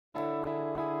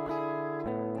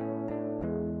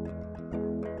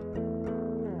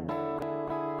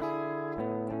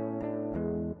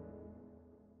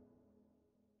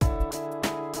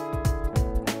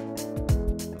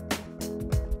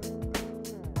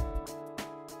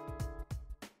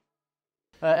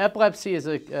Epilepsy is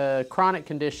a chronic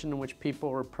condition in which people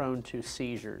are prone to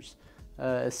seizures.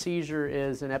 A seizure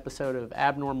is an episode of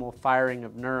abnormal firing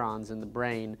of neurons in the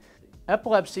brain.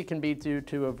 Epilepsy can be due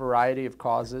to a variety of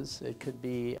causes. It could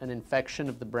be an infection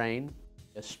of the brain,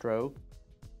 a stroke,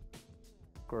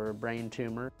 or a brain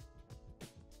tumor,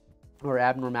 or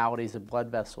abnormalities of blood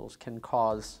vessels can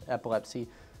cause epilepsy.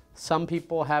 Some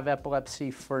people have epilepsy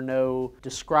for no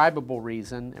describable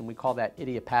reason, and we call that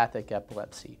idiopathic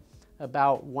epilepsy.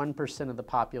 About 1% of the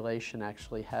population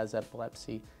actually has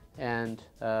epilepsy, and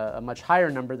a much higher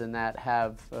number than that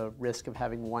have a risk of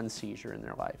having one seizure in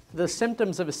their life. The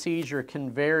symptoms of a seizure can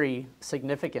vary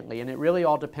significantly, and it really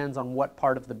all depends on what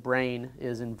part of the brain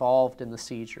is involved in the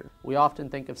seizure. We often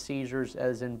think of seizures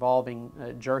as involving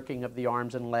jerking of the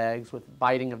arms and legs with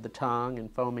biting of the tongue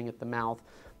and foaming at the mouth,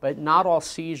 but not all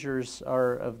seizures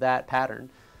are of that pattern.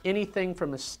 Anything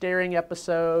from a staring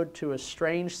episode to a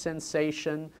strange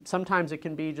sensation. Sometimes it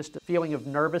can be just a feeling of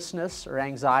nervousness or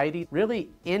anxiety. Really,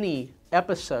 any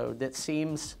episode that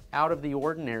seems out of the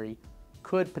ordinary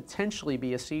could potentially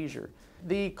be a seizure.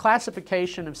 The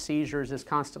classification of seizures is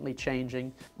constantly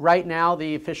changing. Right now,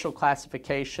 the official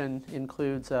classification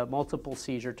includes multiple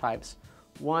seizure types.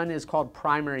 One is called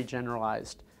primary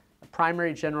generalized.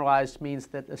 Primary generalized means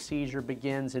that a seizure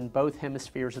begins in both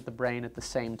hemispheres of the brain at the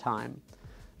same time.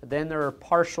 Then there are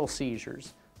partial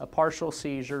seizures. A partial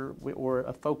seizure or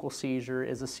a focal seizure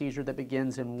is a seizure that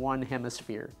begins in one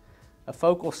hemisphere. A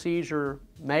focal seizure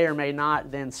may or may not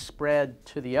then spread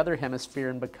to the other hemisphere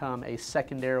and become a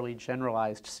secondarily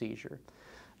generalized seizure.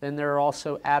 Then there are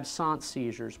also absence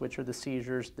seizures, which are the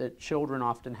seizures that children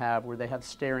often have where they have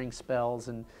staring spells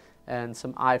and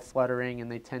some eye fluttering,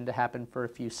 and they tend to happen for a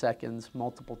few seconds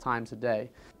multiple times a day.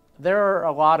 There are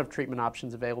a lot of treatment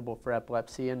options available for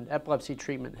epilepsy, and epilepsy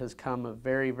treatment has come a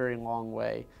very, very long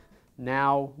way.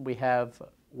 Now we have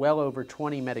well over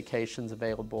 20 medications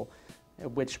available,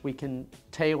 which we can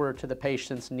tailor to the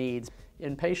patient's needs.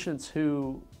 In patients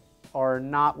who are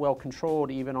not well controlled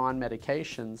even on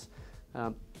medications,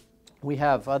 we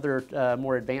have other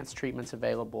more advanced treatments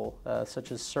available,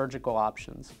 such as surgical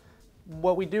options.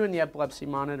 What we do in the epilepsy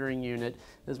monitoring unit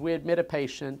is we admit a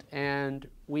patient and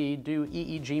we do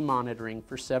EEG monitoring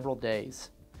for several days.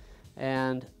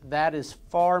 And that is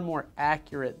far more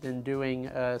accurate than doing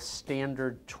a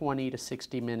standard 20 to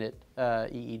 60 minute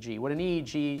EEG. What an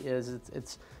EEG is,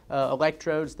 it's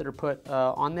electrodes that are put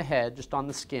on the head, just on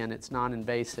the skin. It's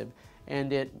non-invasive,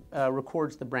 and it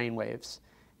records the brain waves.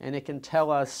 And it can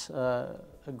tell us a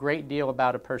great deal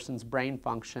about a person's brain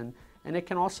function. And it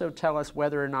can also tell us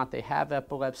whether or not they have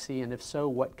epilepsy, and if so,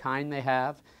 what kind they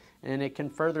have. And it can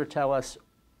further tell us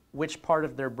which part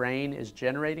of their brain is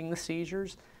generating the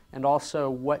seizures, and also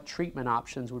what treatment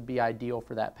options would be ideal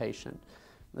for that patient.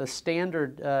 The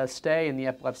standard stay in the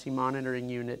epilepsy monitoring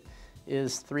unit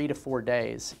is 3 to 4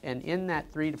 days. And in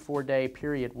that 3 to 4 day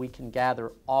period, we can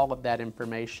gather all of that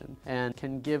information and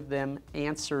can give them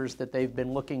answers that they've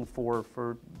been looking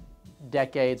for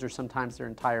decades or sometimes their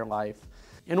entire life.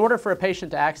 In order for a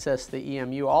patient to access the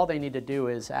EMU, all they need to do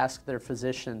is ask their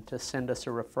physician to send us a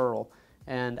referral,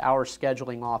 and our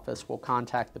scheduling office will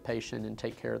contact the patient and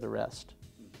take care of the rest.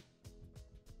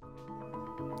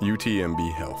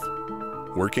 UTMB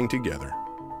Health, working together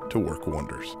to work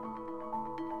wonders.